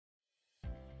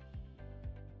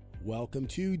Welcome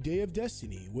to Day of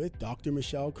Destiny with Dr.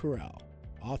 Michelle Corral,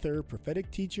 author, prophetic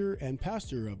teacher, and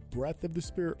pastor of Breath of the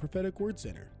Spirit Prophetic Word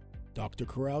Center. Dr.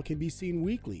 Corral can be seen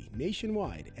weekly,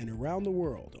 nationwide, and around the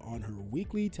world on her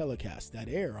weekly telecasts that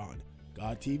air on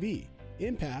God TV,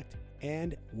 Impact,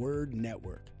 and Word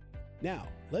Network. Now,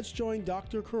 let's join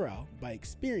Dr. Corral by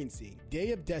experiencing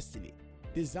Day of Destiny,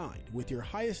 designed with your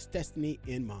highest destiny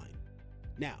in mind.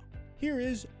 Now, here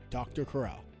is Dr.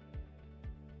 Corral.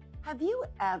 Have you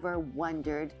ever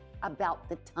wondered about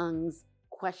the tongues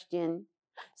question?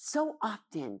 So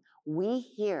often we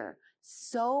hear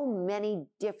so many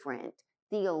different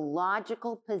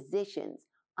theological positions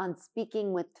on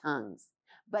speaking with tongues.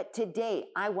 But today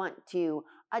I want to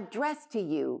address to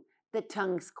you the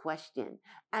tongues question.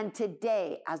 And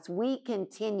today, as we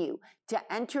continue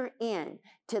to enter in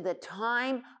to the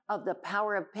time of the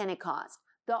power of Pentecost,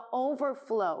 the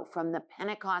overflow from the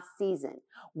Pentecost season,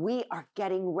 we are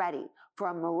getting ready for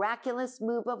a miraculous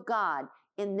move of God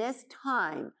in this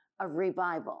time of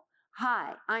revival.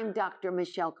 Hi, I'm Dr.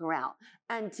 Michelle Corral,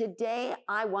 and today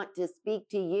I want to speak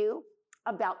to you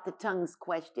about the tongues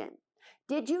question.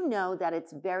 Did you know that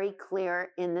it's very clear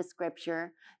in the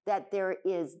scripture that there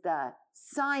is the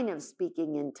sign of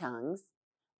speaking in tongues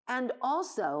and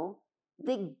also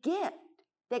the gift,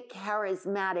 the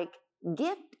charismatic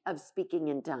gift of speaking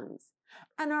in tongues?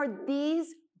 And are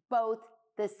these both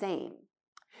the same?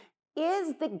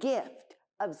 Is the gift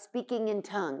of speaking in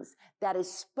tongues that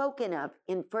is spoken of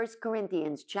in 1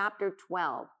 Corinthians chapter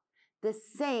 12 the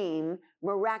same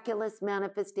miraculous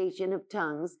manifestation of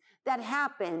tongues that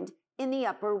happened in the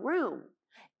upper room?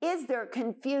 Is there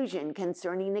confusion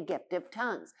concerning the gift of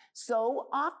tongues? So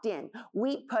often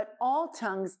we put all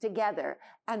tongues together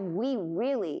and we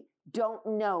really don't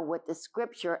know what the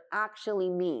scripture actually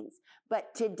means.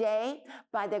 But today,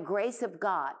 by the grace of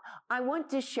God, I want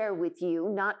to share with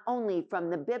you not only from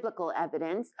the biblical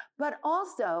evidence, but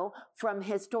also from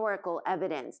historical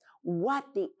evidence, what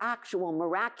the actual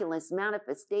miraculous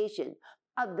manifestation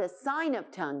of the sign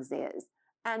of tongues is,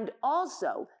 and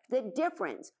also the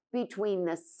difference between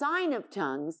the sign of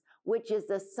tongues, which is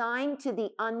a sign to the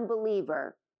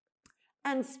unbeliever,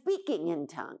 and speaking in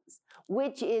tongues,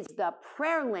 which is the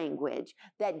prayer language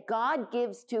that God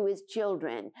gives to his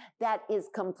children that is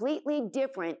completely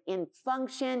different in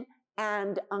function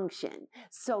and unction.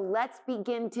 So let's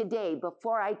begin today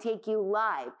before I take you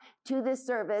live to the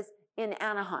service in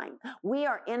Anaheim. We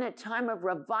are in a time of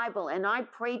revival, and I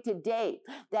pray today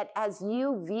that as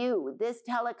you view this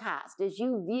telecast, as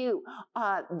you view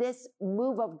this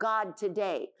move of God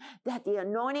today, that the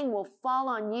anointing will fall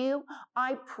on you.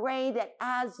 I pray that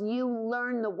as you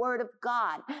learn the word of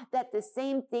God, that the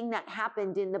same thing that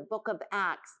happened in the book of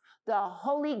Acts, the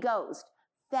Holy Ghost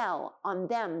fell on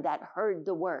them that heard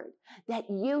the word, that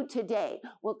you today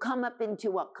will come up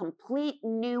into a complete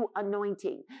new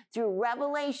anointing through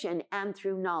revelation and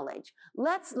through knowledge.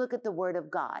 Let's look at the word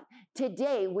of God.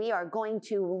 Today, we are going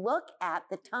to look at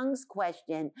the tongues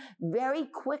question very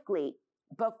quickly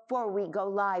before we go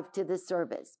live to the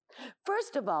service.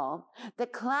 First of all, the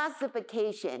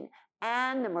classification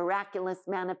and the miraculous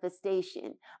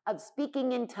manifestation of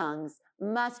speaking in tongues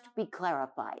must be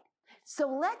clarified. So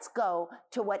let's go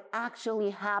to what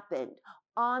actually happened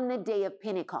on the day of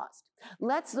Pentecost.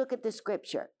 Let's look at the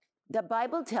scripture. The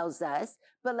Bible tells us,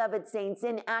 beloved saints,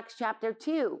 in Acts chapter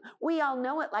 2, we all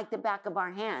know it like the back of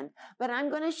our hand, but I'm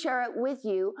going to share it with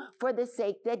you for the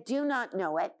sake that do not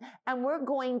know it, and we're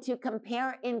going to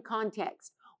compare in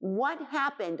context what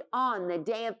happened on the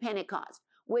day of Pentecost,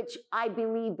 which I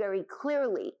believe very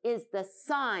clearly is the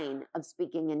sign of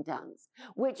speaking in tongues,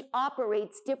 which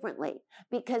operates differently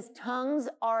because tongues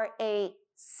are a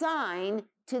sign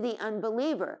to the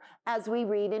unbeliever, as we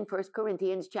read in 1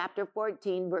 Corinthians chapter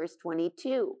 14, verse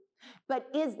 22. But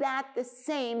is that the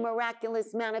same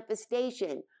miraculous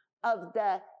manifestation of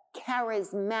the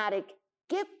charismatic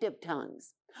gift of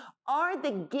tongues? Are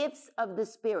the gifts of the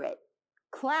Spirit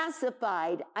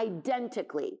classified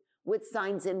identically with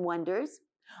signs and wonders?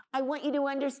 I want you to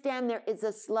understand there is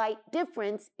a slight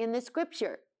difference in the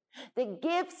scripture. The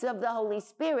gifts of the Holy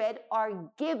Spirit are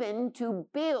given to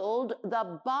build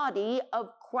the body of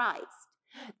Christ.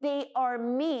 They are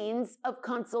means of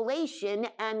consolation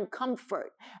and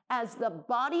comfort as the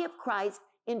body of Christ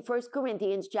in 1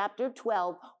 Corinthians chapter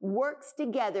 12 works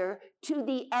together to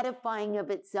the edifying of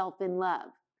itself in love.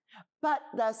 But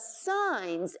the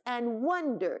signs and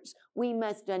wonders, we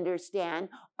must understand,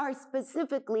 are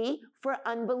specifically for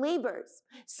unbelievers.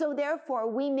 So therefore,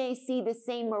 we may see the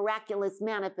same miraculous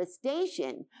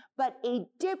manifestation, but a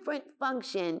different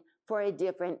function for a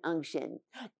different unction.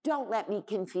 Don't let me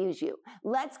confuse you.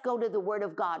 Let's go to the Word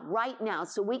of God right now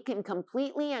so we can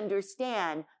completely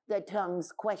understand the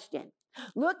tongues question.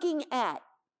 Looking at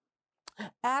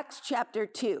Acts chapter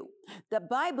 2, the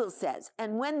Bible says,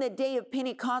 and when the day of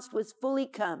Pentecost was fully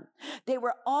come, they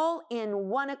were all in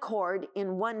one accord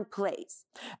in one place.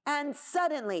 And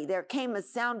suddenly there came a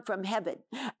sound from heaven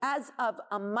as of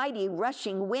a mighty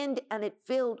rushing wind, and it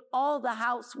filled all the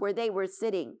house where they were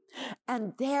sitting.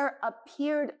 And there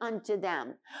appeared unto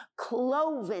them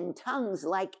cloven tongues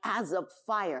like as of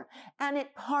fire, and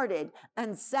it parted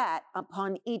and sat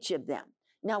upon each of them.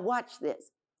 Now watch this.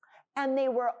 And they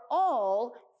were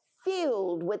all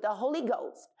filled with the Holy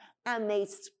Ghost, and they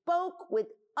spoke with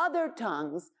other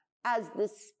tongues as the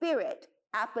Spirit,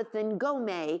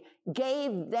 apathengome,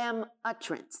 gave them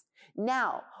utterance.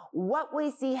 Now, what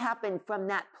we see happen from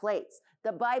that place,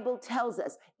 the Bible tells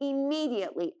us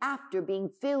immediately after being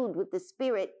filled with the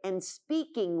Spirit and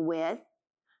speaking with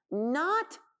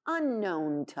not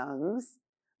unknown tongues,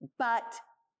 but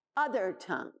other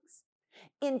tongues.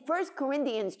 In 1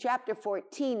 Corinthians chapter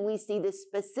 14, we see the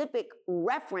specific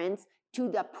reference to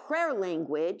the prayer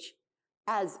language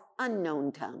as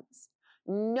unknown tongues.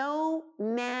 No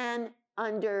man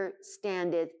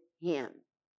understandeth him.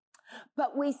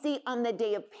 But we see on the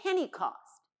day of Pentecost,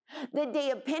 the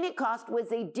day of Pentecost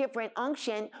was a different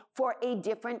unction for a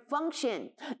different function.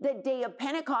 The day of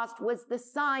Pentecost was the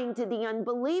sign to the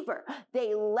unbeliever.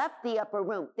 They left the upper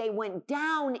room. They went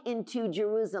down into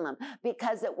Jerusalem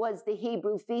because it was the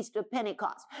Hebrew feast of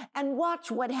Pentecost. And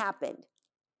watch what happened.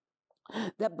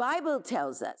 The Bible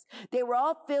tells us they were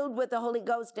all filled with the Holy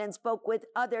Ghost and spoke with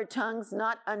other tongues,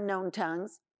 not unknown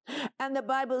tongues. And the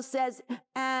Bible says,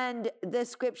 and the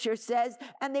scripture says,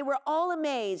 and they were all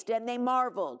amazed and they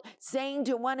marveled, saying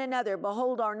to one another,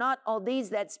 behold, are not all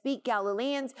these that speak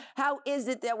Galileans? How is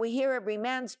it that we hear every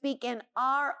man speak in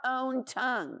our own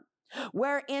tongue,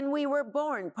 wherein we were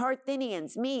born,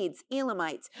 Parthians, Medes,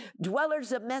 Elamites,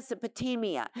 dwellers of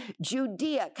Mesopotamia,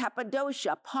 Judea,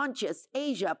 Cappadocia, Pontus,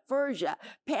 Asia, Persia,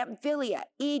 Pamphylia,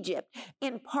 Egypt,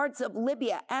 in parts of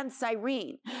Libya and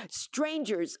Cyrene,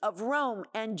 strangers of Rome,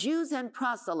 and Jews and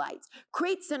proselytes,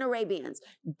 Cretes and Arabians,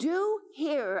 do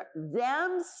hear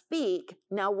them speak,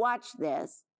 now watch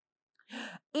this,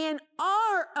 in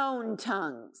our own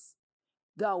tongues,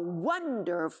 the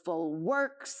wonderful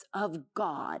works of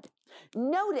God.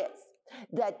 Notice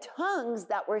the tongues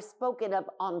that were spoken of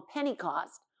on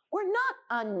Pentecost were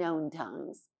not unknown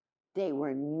tongues. They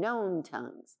were known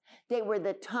tongues. They were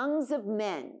the tongues of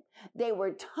men. They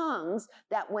were tongues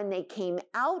that when they came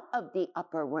out of the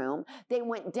upper room, they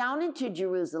went down into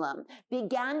Jerusalem,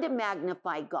 began to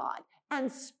magnify God, and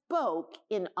spoke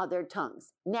in other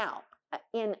tongues. Now,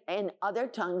 in other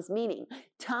tongues, meaning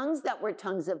tongues that were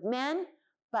tongues of men,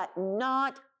 but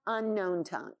not unknown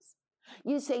tongues.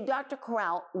 You say, Dr.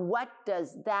 Corral, what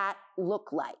does that look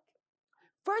like?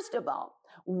 First of all,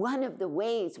 one of the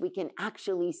ways we can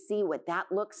actually see what that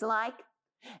looks like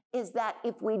is that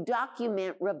if we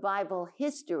document revival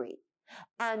history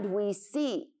and we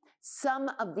see some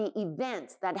of the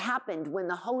events that happened when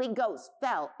the Holy Ghost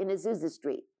fell in Azusa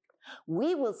Street,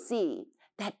 we will see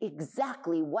that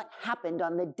exactly what happened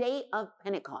on the day of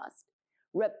Pentecost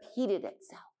repeated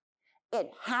itself.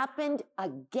 It happened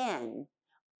again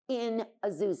in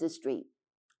Azusa Street.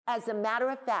 As a matter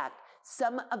of fact,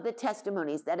 some of the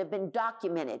testimonies that have been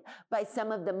documented by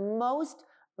some of the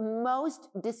most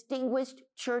distinguished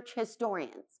church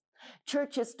historians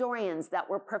that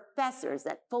were professors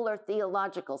at Fuller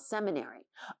Theological Seminary,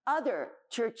 other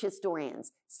church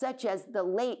historians, such as the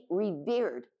late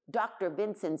revered Dr.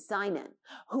 Vincent Sinan,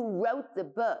 who wrote the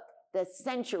book, The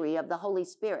Century of the Holy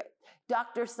Spirit.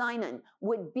 Dr. Sinan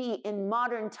would be in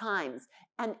modern times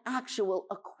an actual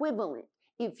equivalent,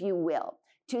 if you will,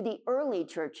 to the early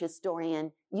church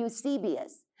historian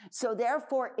Eusebius. So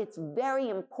therefore, it's very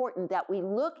important that we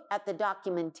look at the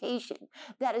documentation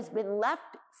that has been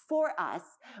left for us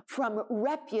from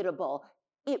reputable,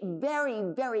 very,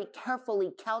 very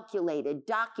carefully calculated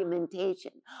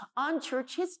documentation on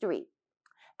church history.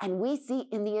 And we see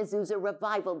in the Azusa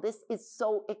revival, this is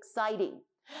so exciting,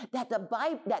 that the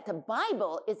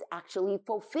Bible is actually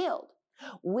fulfilled.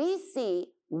 We see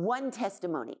one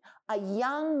testimony, a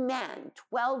young man,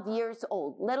 12 years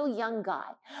old, little young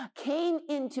guy, came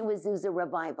into Azusa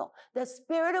revival. The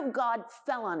Spirit of God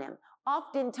fell on him.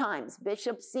 Oftentimes,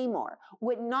 Bishop Seymour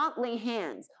would not lay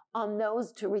hands on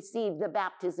those to receive the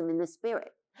baptism in the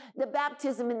Spirit. The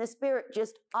baptism in the Spirit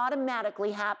just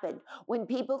automatically happened when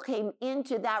people came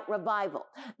into that revival.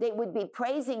 They would be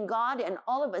praising God, and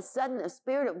all of a sudden the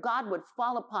Spirit of God would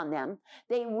fall upon them.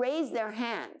 They raised their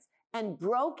hands, and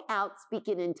broke out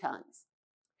speaking in tongues.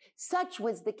 Such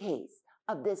was the case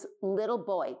of this little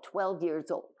boy, 12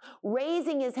 years old,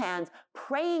 raising his hands,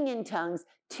 praying in tongues,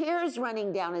 tears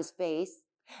running down his face.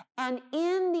 And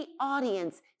in the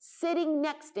audience, sitting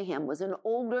next to him, was an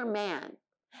older man.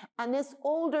 And this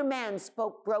older man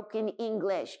spoke broken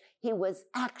English. He was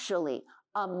actually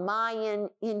a Mayan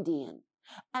Indian.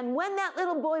 And when that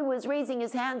little boy was raising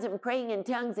his hands and praying in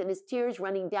tongues and his tears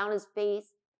running down his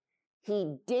face,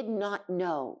 he did not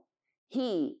know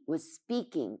he was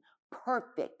speaking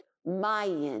perfect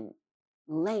Mayan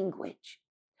language.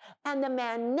 And the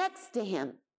man next to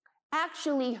him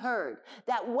actually heard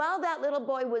that while that little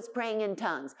boy was praying in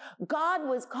tongues, God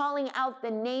was calling out the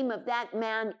name of that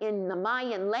man in the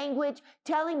Mayan language,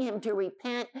 telling him to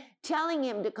repent, telling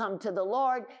him to come to the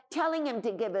Lord, telling him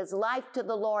to give his life to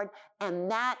the Lord.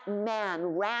 And that man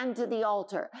ran to the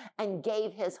altar and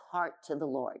gave his heart to the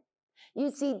Lord. You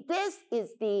see, this is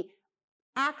the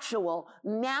actual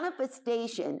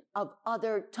manifestation of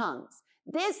other tongues.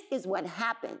 This is what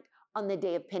happened on the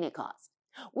day of Pentecost.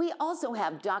 We also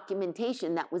have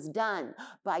documentation that was done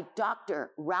by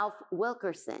Dr. Ralph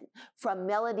Wilkerson from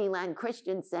Melodyland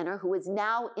Christian Center, who is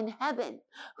now in heaven,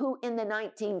 who in the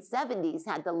 1970s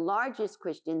had the largest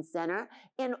Christian center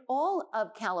in all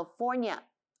of California,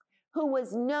 who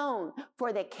was known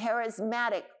for the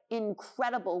charismatic,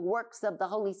 incredible works of the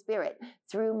Holy Spirit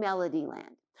through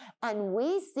Melodyland. And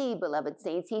we see, beloved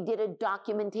saints, he did a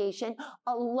documentation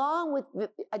along with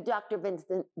Dr.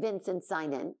 Vincent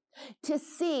Sinan to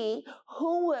see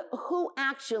who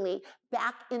actually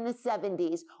back in the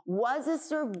 70s was a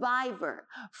survivor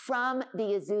from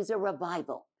the Azusa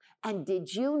revival. And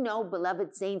did you know,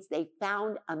 beloved saints, they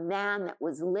found a man that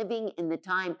was living in the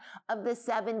time of the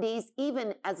 70s,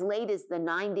 even as late as the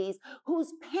 90s,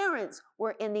 whose parents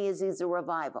were in the Azusa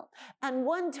revival. And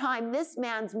one time, this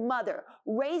man's mother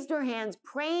raised her hands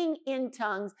praying in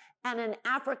tongues, and an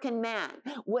African man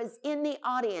was in the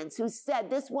audience who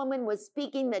said, this woman was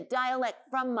speaking the dialect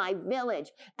from my village,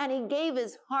 and he gave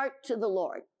his heart to the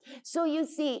Lord. So you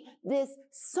see, this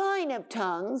sign of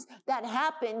tongues that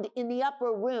happened in the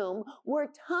upper room were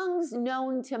tongues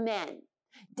known to men.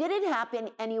 Did it happen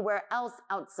anywhere else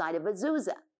outside of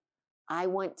Azusa? I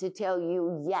want to tell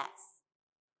you yes.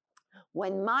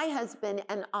 When my husband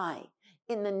and I,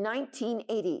 in the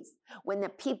 1980s, when the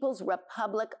People's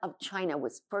Republic of China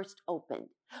was first opened,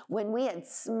 when we had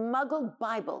smuggled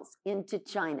Bibles into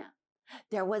China,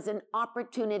 there was an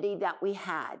opportunity that we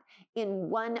had in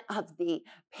one of the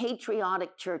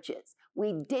patriotic churches.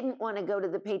 We didn't want to go to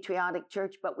the patriotic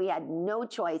church, but we had no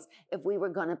choice if we were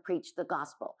going to preach the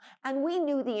gospel. And we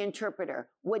knew the interpreter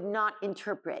would not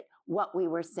interpret what we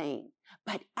were saying.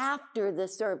 But after the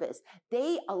service,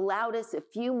 they allowed us a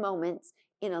few moments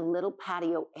in a little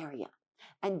patio area.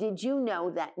 And did you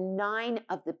know that 9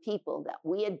 of the people that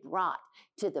we had brought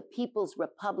to the People's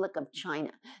Republic of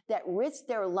China that risked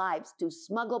their lives to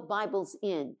smuggle Bibles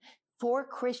in for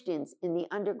Christians in the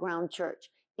underground church,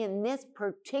 in this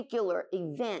particular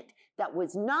event that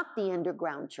was not the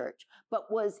underground church,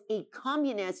 but was a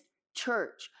communist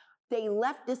church, they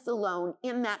left us alone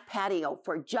in that patio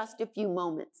for just a few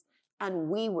moments. And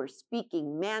we were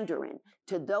speaking Mandarin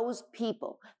to those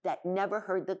people that never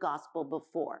heard the gospel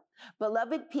before.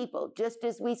 Beloved people, just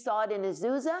as we saw it in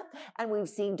Azusa, and we've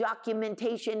seen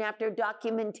documentation after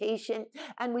documentation,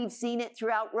 and we've seen it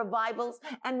throughout revivals,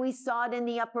 and we saw it in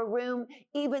the upper room,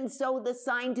 even so the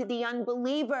sign to the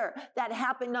unbeliever that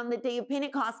happened on the day of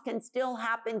Pentecost can still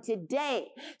happen today.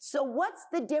 So what's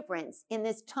the difference in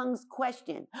this tongues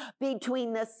question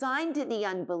between the sign to the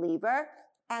unbeliever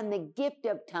and the gift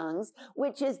of tongues,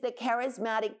 which is the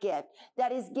charismatic gift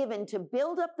that is given to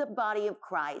build up the body of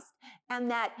Christ,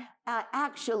 and that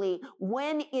actually,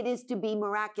 when it is to be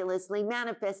miraculously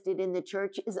manifested in the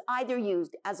church, is either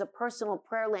used as a personal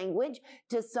prayer language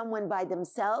to someone by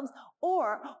themselves,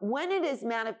 or when it is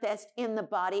manifest in the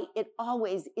body, it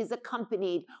always is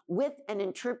accompanied with an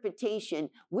interpretation,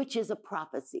 which is a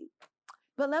prophecy.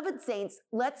 Beloved saints,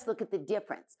 let's look at the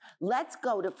difference. Let's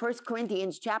go to 1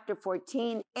 Corinthians chapter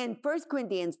 14. In 1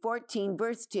 Corinthians 14,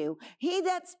 verse 2, he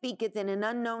that speaketh in an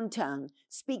unknown tongue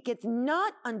speaketh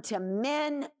not unto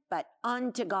men, but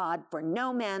unto God, for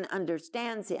no man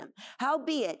understands him.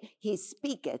 Howbeit, he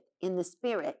speaketh in the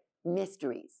Spirit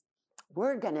mysteries.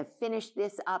 We're going to finish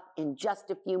this up in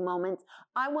just a few moments.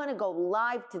 I want to go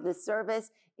live to the service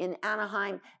in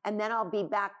Anaheim, and then I'll be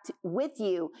back with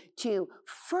you to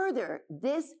further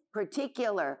this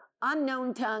particular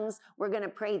unknown tongues. We're going to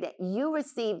pray that you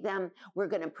receive them. We're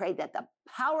going to pray that the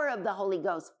power of the Holy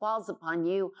Ghost falls upon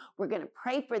you. We're going to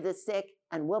pray for the sick,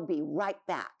 and we'll be right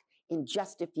back in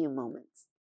just a few moments.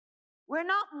 We're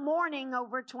not mourning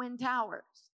over Twin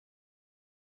Towers.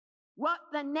 What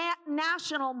the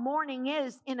national mourning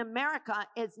is in America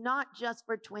is not just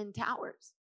for Twin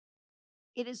Towers.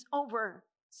 It is over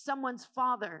someone's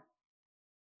father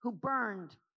who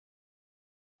burned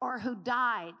or who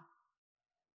died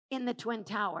in the Twin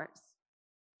Towers.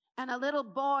 And a little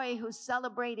boy who's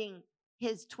celebrating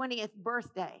his 20th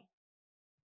birthday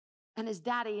and his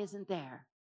daddy isn't there.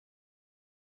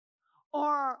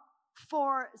 Or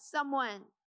for someone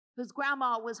whose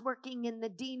grandma was working in the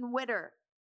Dean Witter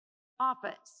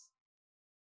office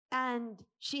and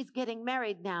she's getting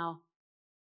married now.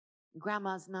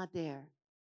 Grandma's not there.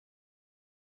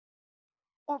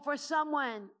 Or for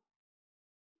someone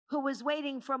who was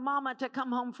waiting for mama to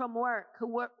come home from work,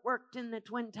 who worked in the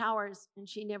Twin Towers and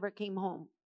she never came home.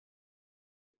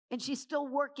 And she's still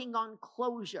working on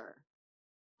closure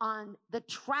on the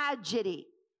tragedy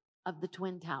of the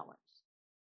Twin Towers.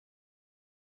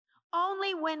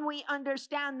 Only when we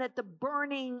understand that the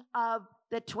burning of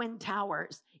the Twin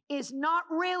Towers is not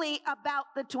really about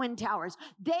the Twin Towers.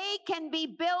 They can be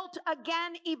built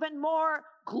again even more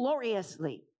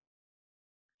gloriously.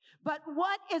 But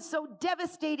what is so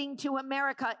devastating to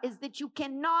America is that you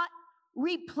cannot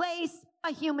replace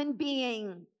a human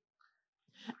being.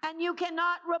 And you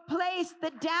cannot replace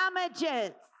the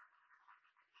damages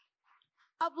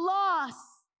of loss.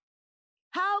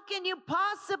 How can you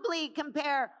possibly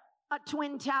compare a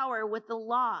Twin Tower with the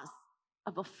loss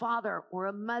of a father or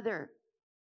a mother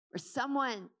or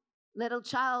someone, little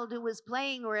child who was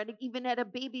playing or even at a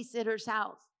babysitter's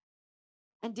house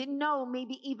and didn't know,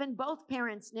 maybe even both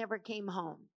parents never came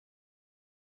home?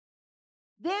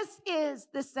 This is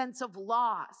the sense of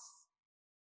loss.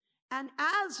 And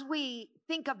as we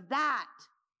think of that,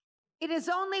 it is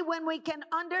only when we can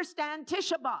understand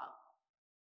Tisha B'Av.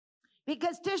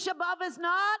 Because Tisha B'Av is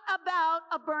not about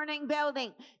a burning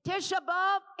building. Tisha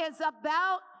B'Av is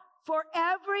about, for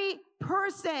every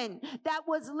person that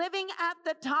was living at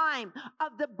the time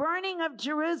of the burning of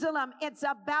Jerusalem, it's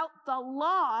about the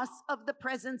loss of the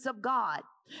presence of God.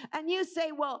 And you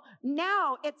say, well,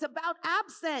 now it's about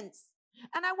absence.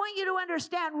 And I want you to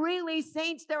understand, really,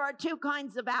 saints, there are two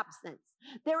kinds of absence.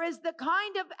 There is the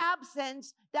kind of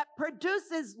absence that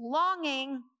produces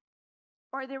longing,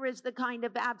 or there is the kind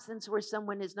of absence where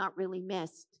someone is not really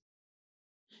missed.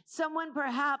 Someone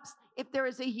perhaps, if there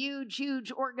is a huge,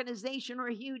 huge organization or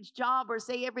a huge job, or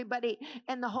say everybody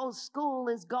in the whole school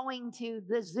is going to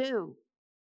the zoo,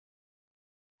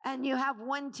 and you have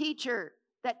one teacher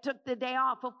that took the day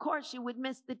off, of course you would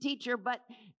miss the teacher, but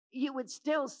you would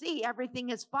still see everything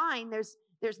is fine. There's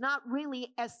not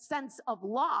really a sense of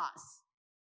loss.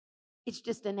 It's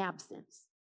just an absence.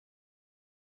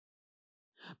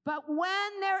 But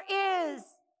when there is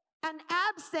an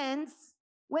absence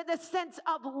with a sense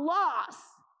of loss,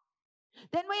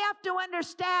 then we have to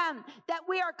understand that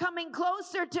we are coming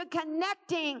closer to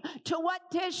connecting to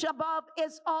what Tisha B'Av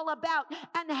is all about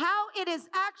and how it is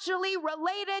actually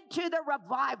related to the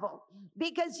revival.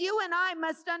 Because you and I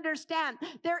must understand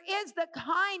there is the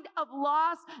kind of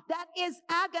loss that is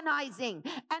agonizing.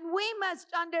 And we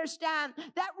must understand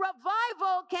that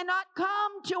revival cannot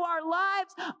come to our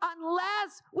lives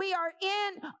unless we are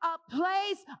in a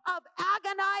place of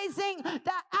agonizing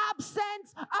the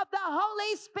absence of the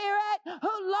Holy Spirit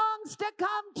who longs to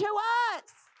come to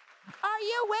us. Are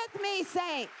you with me,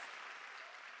 saints?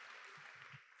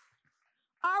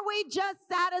 Are we just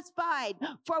satisfied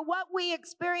for what we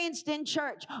experienced in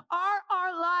church? Are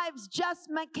our lives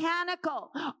just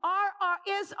mechanical?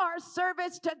 Is our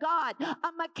service to God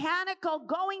a mechanical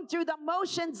going through the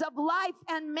motions of life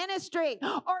and ministry?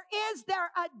 Or is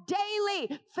there a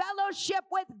daily fellowship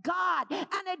with God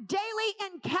and a daily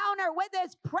encounter with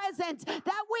His presence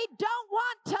that we don't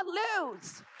want to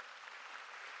lose?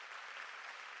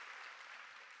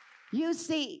 You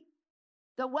see,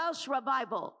 the Welsh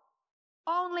revival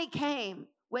only came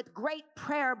with great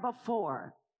prayer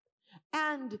before.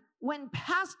 And when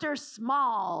Pastor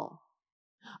Small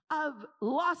of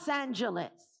Los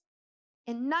Angeles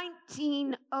in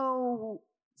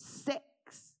 1906,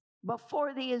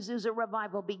 before the Azusa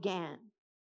revival began,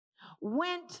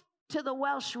 went to the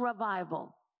Welsh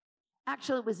revival.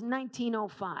 Actually, it was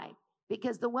 1905,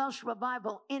 because the Welsh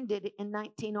revival ended in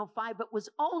 1905, but was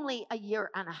only a year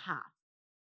and a half.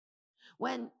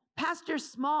 When Pastor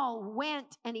Small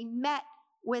went and he met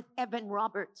with Evan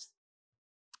Roberts,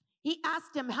 he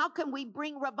asked him, how can we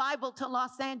bring revival to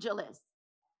Los Angeles?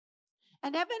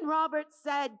 And Evan Roberts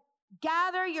said,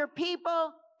 gather your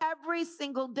people every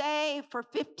single day for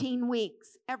 15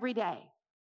 weeks, every day.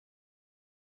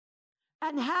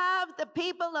 and have the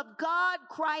people of God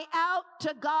cry out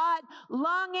to God,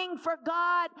 longing for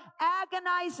God.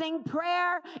 Agonizing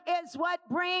prayer is what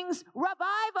brings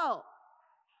revival.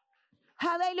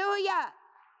 Hallelujah.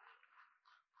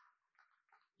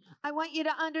 I want you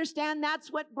to understand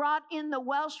that's what brought in the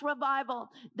Welsh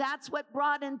revival. That's what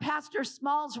brought in Pastor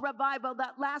Small's revival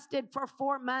that lasted for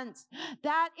 4 months.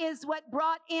 That is what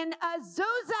brought in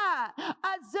Azusa.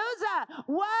 Azusa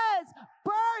was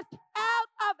birthed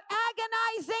out of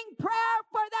agonizing prayer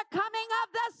for the coming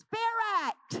of the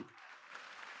Spirit.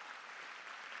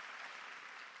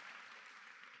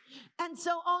 And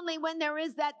so only when there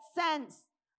is that sense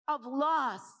of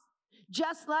loss,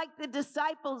 just like the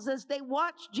disciples as they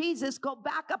watched Jesus go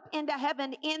back up into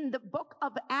heaven in the book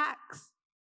of Acts.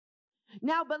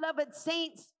 Now, beloved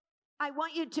saints, I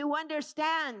want you to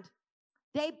understand,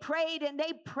 they prayed and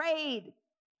they prayed.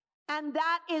 And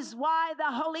that is why the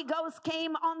Holy Ghost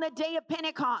came on the day of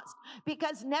Pentecost,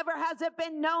 because never has it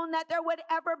been known that there would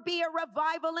ever be a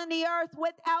revival in the earth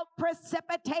without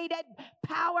precipitated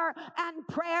power and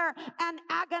prayer and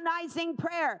agonizing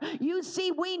prayer. You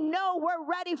see, we know we're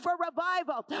ready for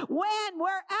revival when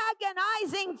we're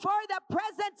agonizing for the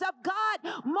presence of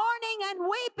God, mourning and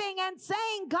weeping and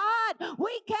saying, God,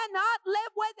 we cannot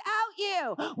live without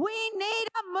you. We need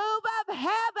a move of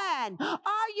heaven.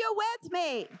 Are you with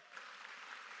me?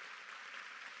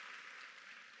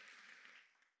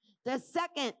 The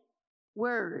second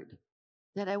word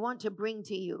that I want to bring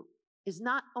to you is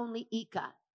not only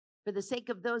Ika. For the sake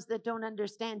of those that don't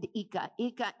understand Ika,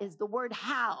 Ika is the word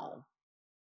how.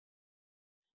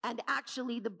 And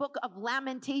actually, the book of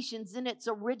Lamentations in its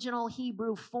original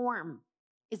Hebrew form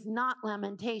is not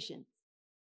Lamentations.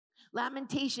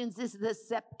 Lamentations is the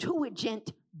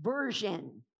Septuagint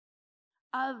version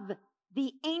of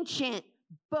the ancient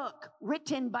book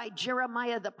written by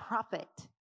Jeremiah the prophet,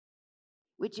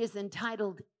 which is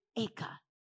entitled Ika.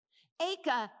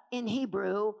 Ika in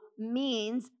Hebrew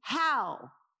means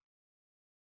how.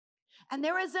 And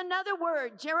there is another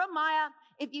word, Jeremiah.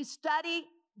 If you study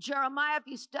Jeremiah, if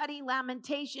you study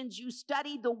Lamentations, you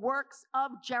study the works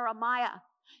of Jeremiah,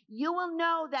 you will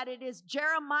know that it is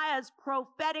Jeremiah's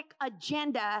prophetic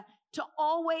agenda to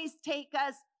always take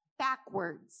us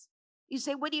backwards. You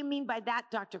say, what do you mean by that,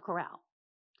 Dr. Corral?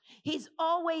 He's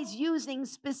always using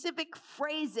specific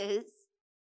phrases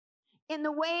in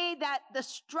the way that the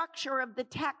structure of the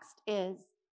text is,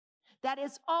 that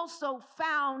is also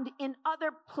found in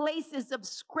other places of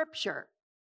Scripture,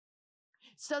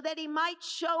 so that he might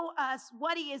show us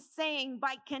what he is saying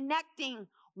by connecting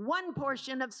one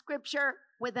portion of Scripture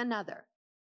with another.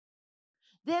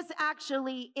 This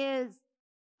actually is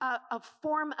a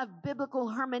form of biblical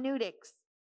hermeneutics,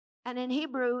 and in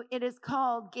Hebrew it is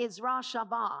called Gezrah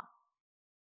Shavah.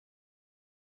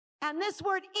 And this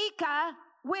word Ika,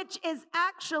 which is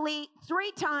actually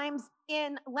 3 times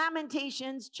in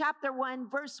Lamentations chapter 1,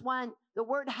 verse 1, the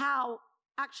word how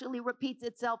actually repeats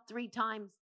itself 3 times.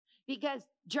 Because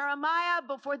Jeremiah,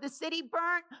 before the city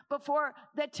burnt, before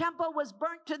the temple was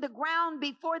burnt to the ground,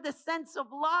 before the sense of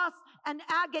loss and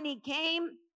agony came,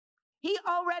 he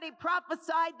already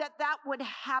prophesied that that would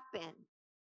happen.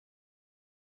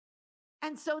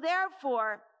 And so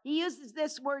therefore, he uses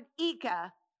this word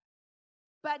Ika,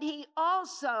 but he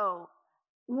also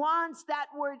wants that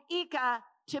word Ika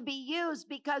to be used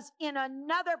because in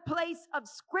another place of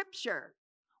Scripture,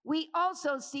 we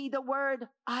also see the word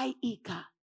Ika.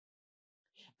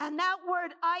 And that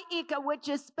word Ika, which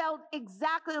is spelled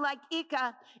exactly like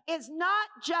Ika, is not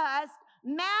just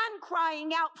man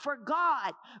crying out for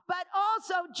God, but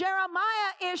also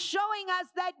Jeremiah is showing us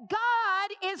that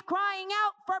God is crying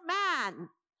out for man.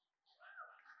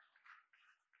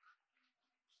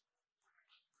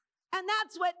 And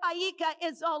that's what Ika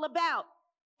is all about.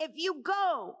 If you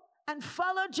go and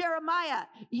follow Jeremiah,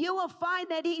 you will find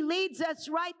that he leads us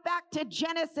right back to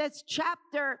Genesis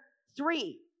chapter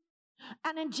 3.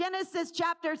 And in Genesis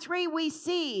chapter 3, we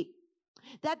see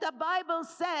that the Bible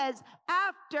says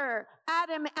after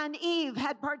Adam and Eve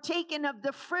had partaken of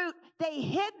the fruit, they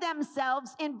hid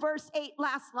themselves in verse 8,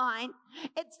 last line.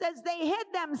 It says they hid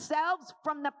themselves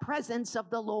from the presence of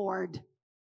the Lord.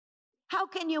 How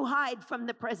can you hide from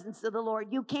the presence of the Lord?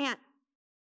 You can't.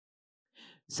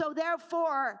 So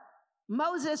therefore,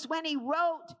 Moses, when he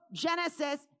wrote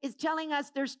Genesis, is telling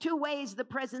us there's 2 ways the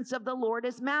presence of the Lord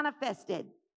is manifested.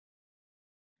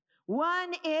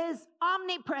 One is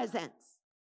omnipresence.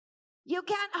 You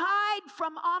can't hide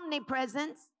from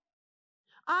omnipresence.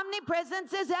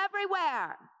 Omnipresence is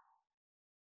everywhere.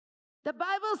 The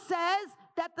Bible says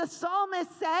that the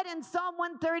psalmist said in Psalm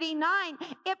 139,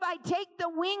 if I take the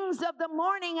wings of the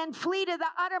morning and flee to the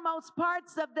uttermost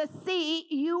parts of the sea,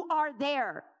 you are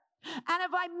there. And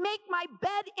if I make my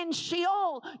bed in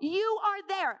Sheol, you are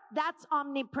there. That's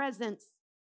omnipresence.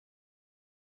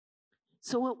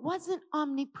 So it wasn't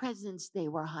omnipresence they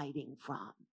were hiding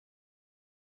from.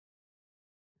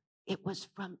 It was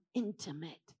from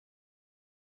intimate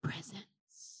presence.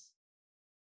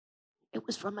 It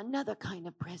was from another kind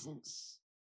of presence.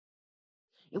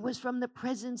 It was from the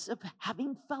presence of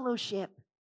having fellowship,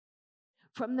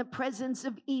 from the presence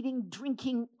of eating,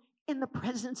 drinking in the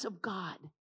presence of God,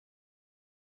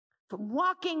 from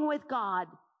walking with God,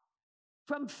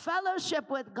 from fellowship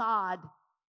with God.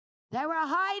 They were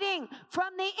hiding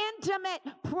from the intimate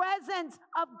presence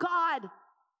of God.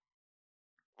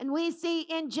 And we see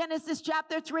in Genesis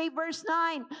chapter 3, verse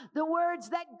 9, the words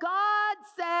that God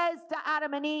says to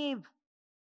Adam and Eve.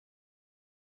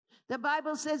 The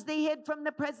Bible says they hid from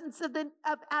the presence of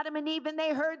Adam and Eve, and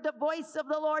they heard the voice of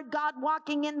the Lord God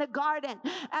walking in the garden.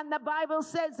 And the Bible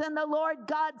says, and the Lord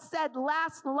God said,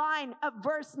 last line of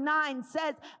verse 9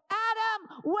 says,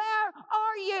 Adam, where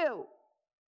are you?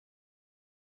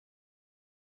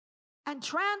 And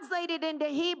translated into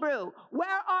Hebrew,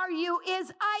 where are you is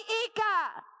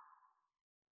Aika.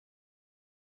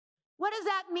 What does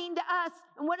that mean to us?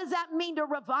 And what does that mean to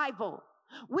revival?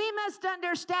 We must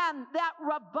understand that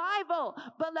revival,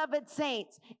 beloved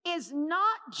saints, is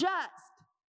not just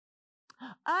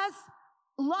us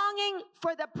longing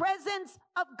for the presence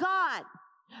of God.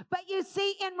 But you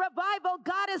see, in revival,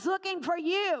 God is looking for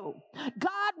you.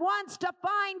 God wants to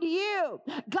find you.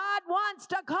 God wants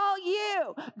to call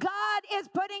you. God is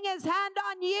putting his hand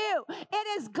on you.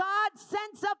 It is God's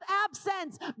sense of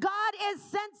absence. God is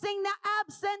sensing the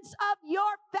absence of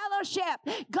your fellowship.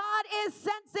 God is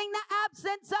sensing the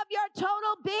absence of your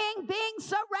total being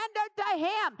surrendered to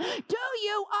him. Do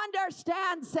you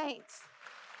understand, saints?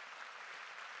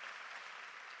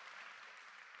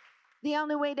 The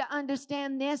only way to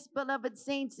understand this, beloved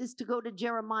saints, is to go to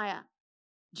Jeremiah.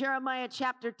 Jeremiah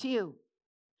chapter 2.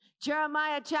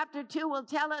 Jeremiah chapter 2 will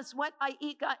tell us what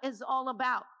Aika is all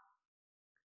about.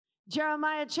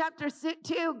 Jeremiah chapter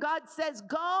 2, God says,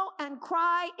 go and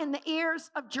cry in the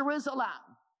ears of Jerusalem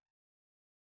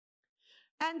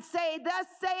and say, thus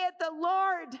saith the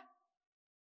Lord,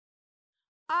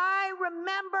 I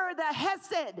remember the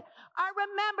hesed. I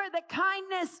remember the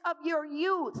kindness of your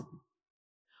youth.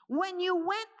 When you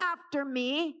went after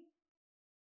me,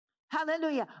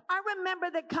 hallelujah, I remember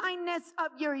the kindness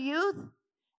of your youth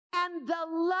and the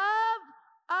love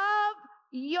of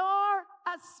your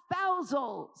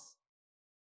espousals.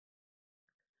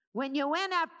 When you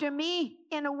went after me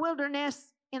in a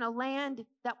wilderness, in a land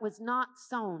that was not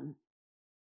sown.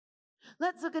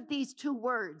 Let's look at these two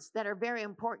words that are very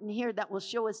important here that will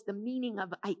show us the meaning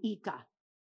of Aika.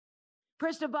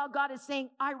 First of all, God is saying,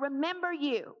 I remember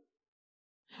you.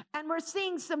 And we're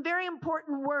seeing some very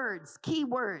important words, key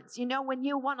words. You know, when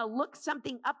you want to look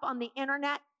something up on the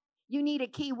internet, you need a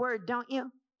key word, don't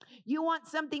you? You want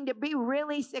something to be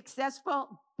really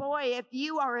successful? Boy, if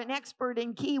you are an expert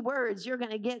in key words, you're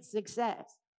going to get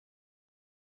success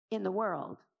in the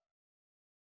world.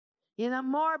 You know, the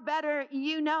more better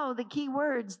you know the key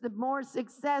words, the more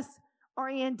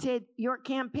success-oriented your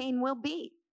campaign will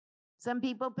be. Some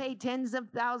people pay tens of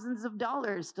thousands of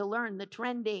dollars to learn the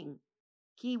trending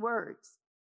keywords.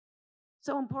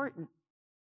 So important.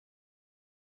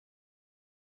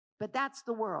 But that's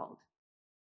the world.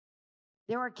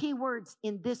 There are keywords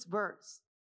in this verse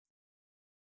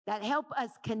that help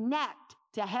us connect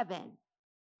to heaven.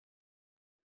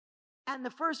 And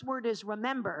the first word is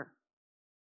remember.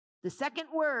 The second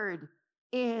word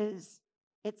is,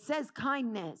 it says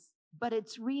kindness, but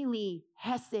it's really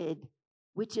hesed,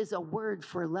 which is a word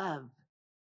for love.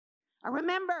 I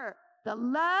remember the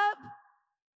love.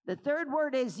 The third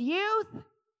word is youth.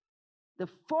 The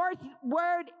fourth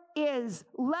word is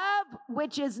love,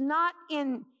 which is not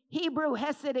in Hebrew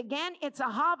hesed again. It's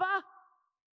ahava.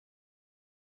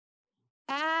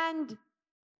 And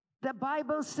the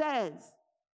Bible says,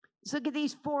 let's look at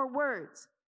these four words.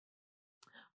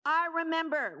 I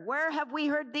remember. Where have we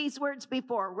heard these words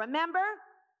before? Remember,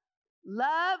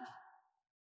 love,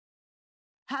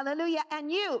 hallelujah,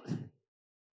 and youth.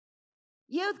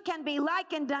 Youth can be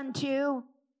likened unto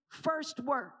first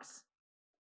works.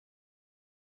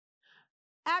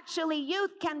 Actually,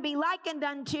 youth can be likened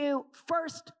unto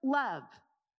first love,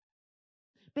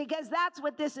 because that's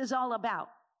what this is all about.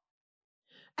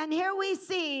 And here we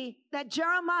see that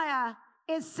Jeremiah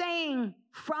is saying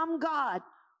from God,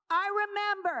 I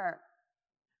remember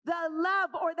the love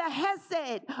or the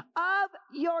hesed of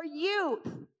your youth.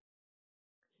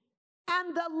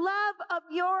 and the love of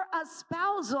your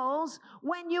espousals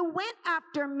when you went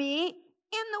after me in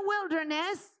the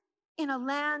wilderness in a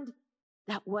land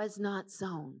that was not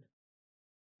sown.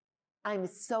 I'm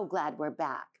so glad we're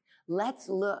back. Let's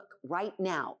look right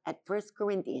now at 1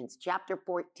 Corinthians chapter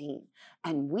 14,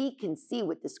 and we can see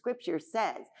what the scripture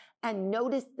says and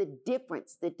notice the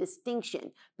difference, the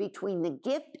distinction between the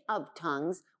gift of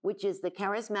tongues, which is the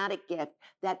charismatic gift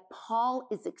that Paul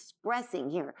is expressing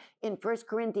here in 1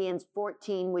 Corinthians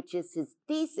 14, which is his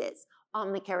thesis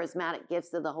on the charismatic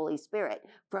gifts of the Holy Spirit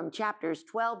from chapters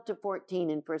 12 to 14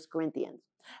 in 1 Corinthians,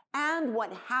 and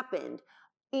what happened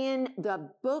in the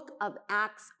book of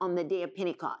Acts on the day of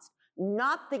Pentecost.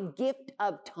 Not the gift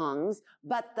of tongues,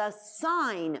 but the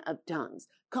sign of tongues.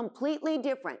 Completely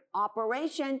different.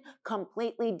 Operation,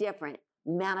 completely different.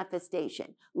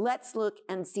 Manifestation. Let's look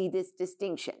and see this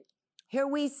distinction. Here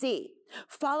we see,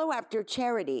 follow after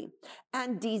charity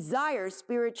and desire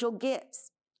spiritual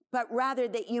gifts, but rather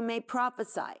that you may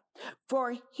prophesy.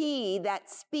 For he that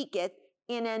speaketh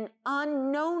in an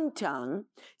unknown tongue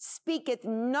speaketh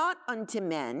not unto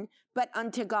men, but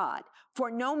unto God. For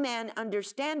no man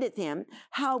understandeth him,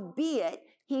 howbeit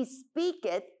he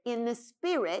speaketh in the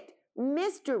Spirit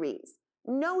mysteries.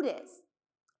 Notice,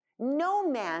 no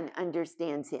man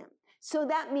understands him. So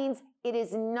that means it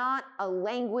is not a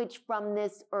language from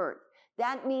this earth.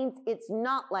 That means it's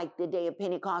not like the day of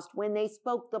Pentecost when they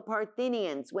spoke the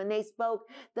Parthians, when they spoke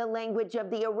the language of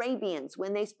the Arabians,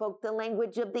 when they spoke the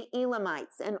language of the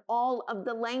Elamites, and all of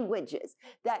the languages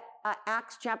that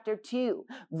Acts chapter 2,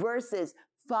 verses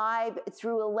 5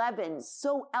 through 11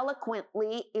 so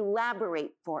eloquently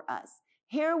elaborate for us.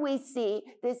 Here we see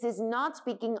this is not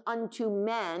speaking unto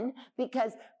men,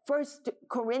 because 1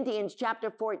 Corinthians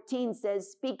chapter 14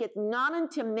 says, speaketh not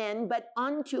unto men, but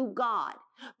unto God.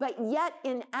 But yet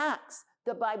in Acts,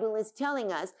 the Bible is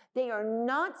telling us they are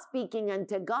not speaking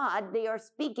unto God, they are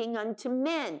speaking unto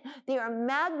men. They are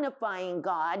magnifying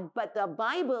God, but the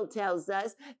Bible tells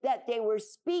us that they were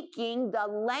speaking the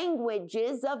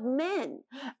languages of men.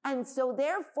 And so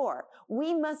therefore,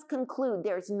 we must conclude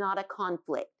there's not a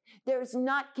conflict. There's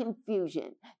not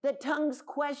confusion. The tongues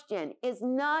question is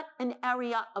not an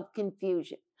area of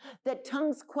confusion. The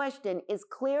tongues question is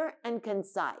clear and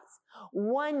concise.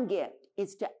 One gift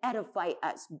is to edify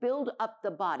us, build up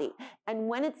the body. And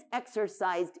when it's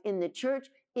exercised in the church,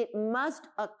 it must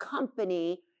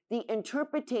accompany the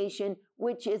interpretation,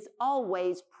 which is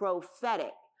always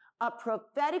prophetic. A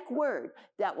prophetic word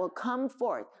that will come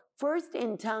forth first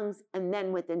in tongues and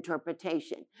then with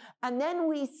interpretation. And then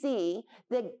we see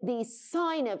the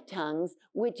sign of tongues,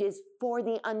 which is for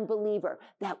the unbeliever,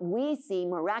 that we see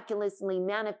miraculously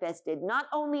manifested not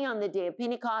only on the day of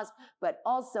Pentecost, but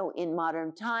also in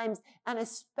modern times. And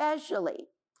especially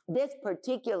this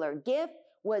particular gift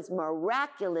was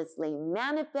miraculously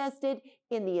manifested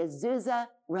in the Azusa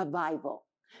revival.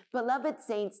 Beloved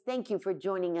saints, thank you for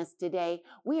joining us today.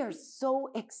 We are so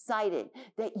excited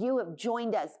that you have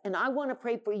joined us, and I want to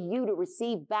pray for you to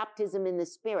receive baptism in the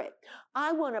Spirit.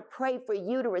 I want to pray for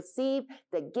you to receive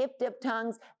the gift of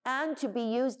tongues and to be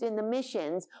used in the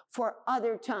missions for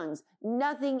other tongues.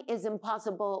 Nothing is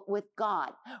impossible with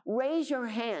God. Raise your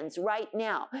hands right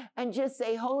now and just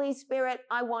say, Holy Spirit,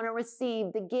 I want to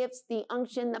receive the gifts, the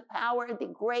unction, the power, the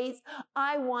grace.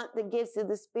 I want the gifts of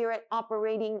the Spirit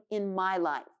operating in my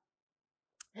life.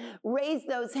 Raise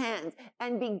those hands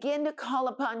and begin to call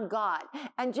upon God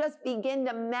and just begin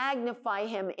to magnify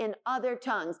him in other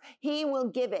tongues. He will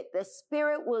give it. The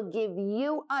Spirit will give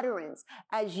you utterance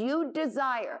as you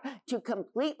desire to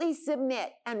completely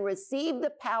submit and receive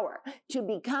the power to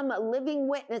become a living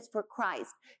witness for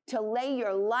Christ, to lay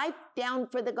your life down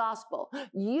for the gospel.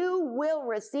 You will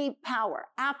receive power.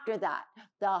 After that,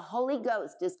 the Holy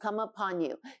Ghost has come upon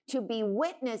you to be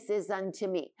witnesses unto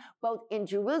me, both in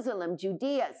Jerusalem,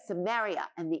 Judea, Samaria,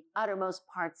 and the uttermost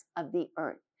parts of the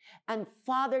earth. And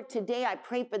Father, today I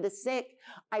pray for the sick.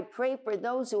 I pray for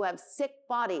those who have sick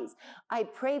bodies. I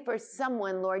pray for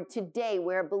someone, Lord, today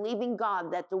we're believing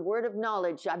God that the word of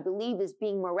knowledge, I believe, is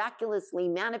being miraculously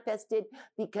manifested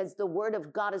because the word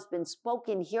of God has been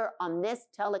spoken here on this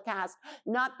telecast,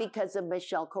 not because of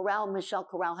Michelle Corral. Michelle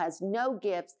Corral has no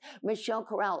gifts. Michelle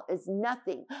Corral is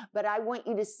nothing. But I want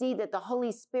you to see that the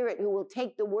Holy Spirit, who will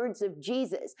take the words of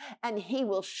Jesus and he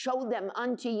will show them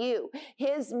unto you.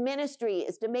 His ministry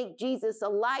is to make Jesus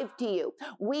alive to you.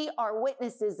 We are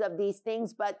witnesses of these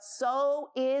things, but so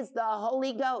is the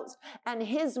Holy Ghost. And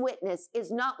his witness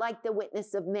is not like the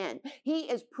witness of men. He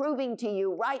is proving to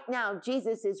you right now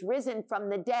Jesus is risen from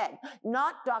the dead.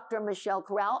 Not Dr. Michelle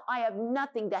Corral. I have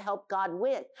nothing to help God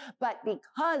with. But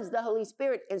because the Holy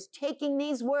Spirit is taking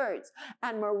these words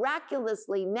and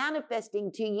miraculously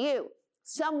manifesting to you,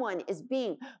 someone is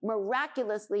being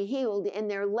miraculously healed in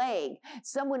their leg.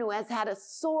 Someone who has had a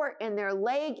sore in their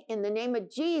leg, in the name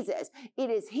of Jesus, it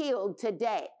is healed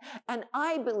today. And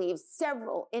I believe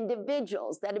several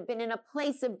individuals that have been in a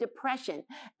place of depression,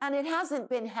 and it hasn't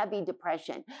been heavy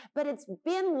depression, but it's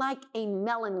been like a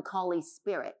melancholy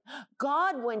spirit.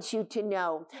 God wants you to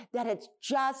know that it's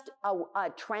just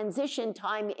a transition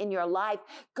time in your life.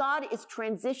 God is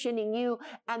transitioning you,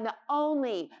 and the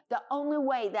only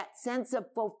way that sense of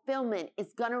fulfillment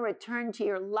is going to return to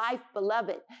your life,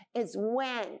 beloved, is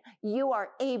when you are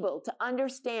able to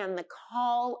understand the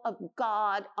call of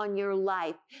God on your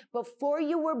life. Before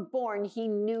you were born, he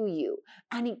knew you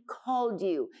and he called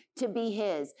you to be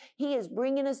his. He is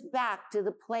bringing us back to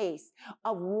the place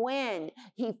of when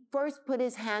he first put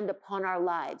his hand upon our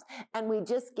lives, and we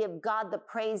just give God the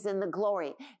praise and the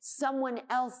glory. Someone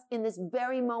else in this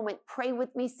very moment, pray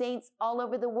with me, saints all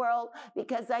over the world,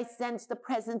 because I sense the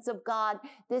presence of God.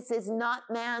 This is not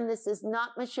man. This is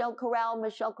not Michelle Corral.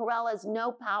 Michelle Corral has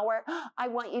no power. I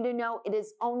want you to know it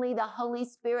is only the Holy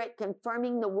Spirit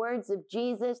confirming the words of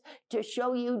Jesus to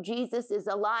show you Jesus is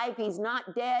alive. He's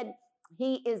not dead.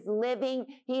 He is living.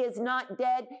 He is not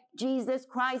dead. Jesus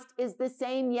Christ is the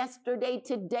same yesterday,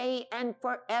 today, and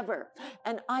forever.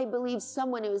 And I believe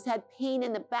someone who has had pain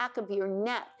in the back of your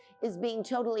neck is being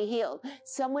totally healed.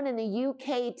 Someone in the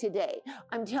UK today,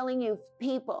 I'm telling you,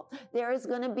 people, there is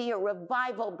going to be a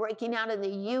revival breaking out in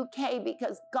the UK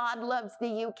because God loves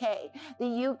the UK.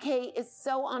 The UK is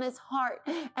so on his heart,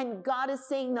 and God is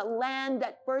saying the land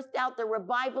that birthed out the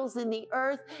revivals in the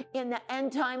earth in the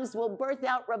end times will birth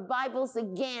out revivals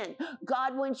again.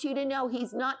 God wants you to know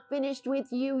he's not finished with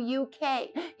you, UK.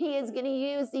 He is going to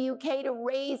use the UK to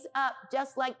raise up,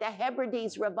 just like the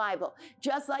Hebrides revival,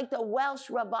 just like the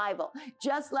Welsh revival,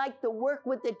 just like the work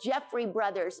with the Jeffrey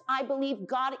brothers. I believe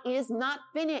God is not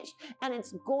finished, and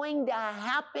it's going to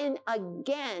happen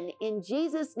again in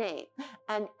Jesus' name.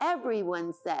 And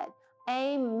everyone said,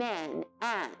 amen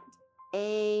and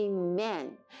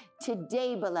amen.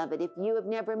 Today, beloved, if you have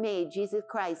never made Jesus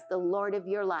Christ the Lord of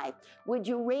your life, would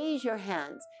you raise your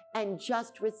hands and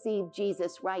just receive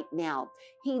Jesus right now?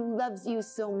 He loves you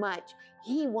so much.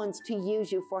 He wants to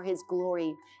use you for his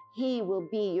glory. He will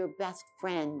be your best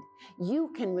friend.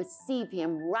 You can receive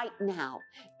him right now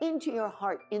into your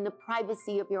heart in the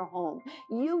privacy of your home.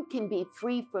 You can be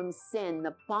free from sin,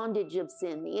 the bondage of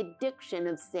sin, the addiction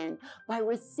of sin, by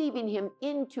receiving him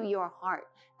into your heart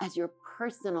as your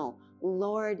personal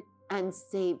Lord and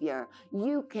Savior.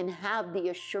 You can have the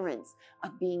assurance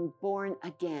of being born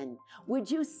again. Would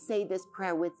you say this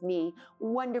prayer with me?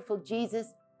 Wonderful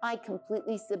Jesus, I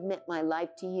completely submit my life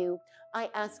to you. I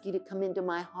ask you to come into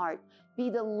my heart. Be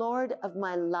the Lord of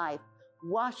my life.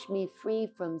 Wash me free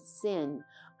from sin.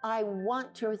 I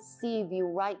want to receive you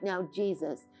right now,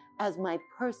 Jesus, as my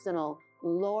personal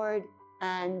Lord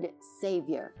and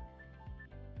Savior.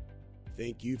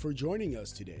 Thank you for joining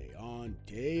us today on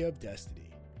Day of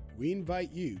Destiny. We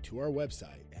invite you to our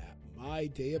website at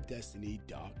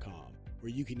mydayofdestiny.com,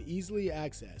 where you can easily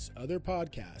access other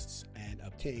podcasts and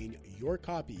obtain your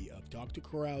copy of Dr.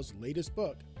 Corral's latest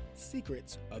book,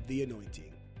 Secrets of the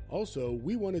Anointing. Also,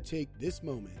 we want to take this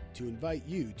moment to invite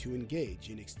you to engage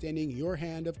in extending your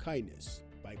hand of kindness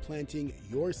by planting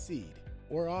your seed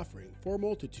or offering for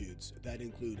multitudes that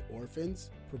include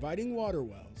orphans, providing water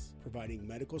wells, providing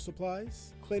medical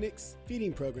supplies, clinics,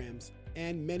 feeding programs,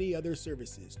 and many other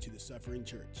services to the suffering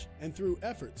church, and through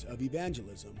efforts of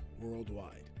evangelism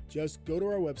worldwide. Just go to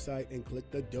our website and click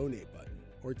the donate button,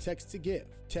 or text to give.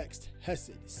 Text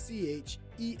HESED, CHESED,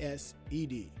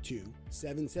 to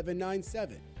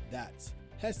 7797. That's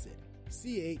HESED,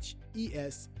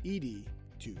 CHESED,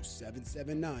 to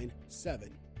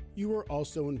 7797. You are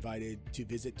also invited to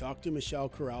visit Dr. Michelle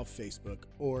Corral Facebook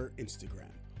or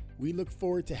Instagram. We look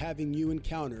forward to having you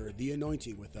encounter the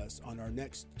anointing with us on our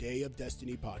next Day of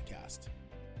Destiny podcast.